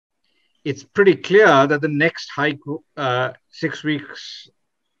it's pretty clear that the next hike, 6 weeks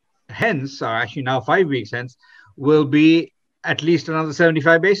hence, or actually now 5 weeks hence, will be at least another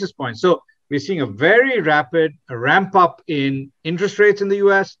 75 basis points. So we're seeing a very rapid ramp up in interest rates in the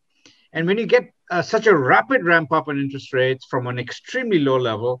US. And when you get such a rapid ramp up in interest rates from an extremely low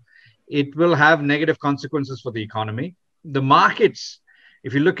level, it will have negative consequences for the economy. The markets,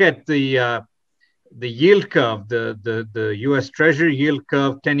 if you look at the yield curve, the US Treasury yield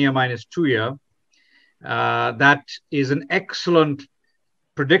curve, 10-year minus 2-year, that is an excellent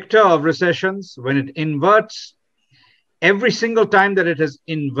predictor of recessions. When it inverts, every single time that it has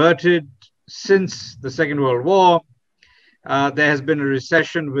inverted since the Second World War, there has been a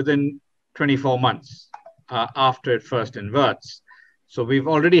recession within 24 months after it first inverts. So we've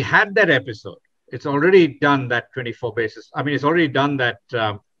already had that episode. It's already done that 24 basis. I mean, it's already done that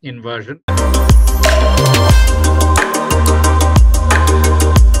inversion.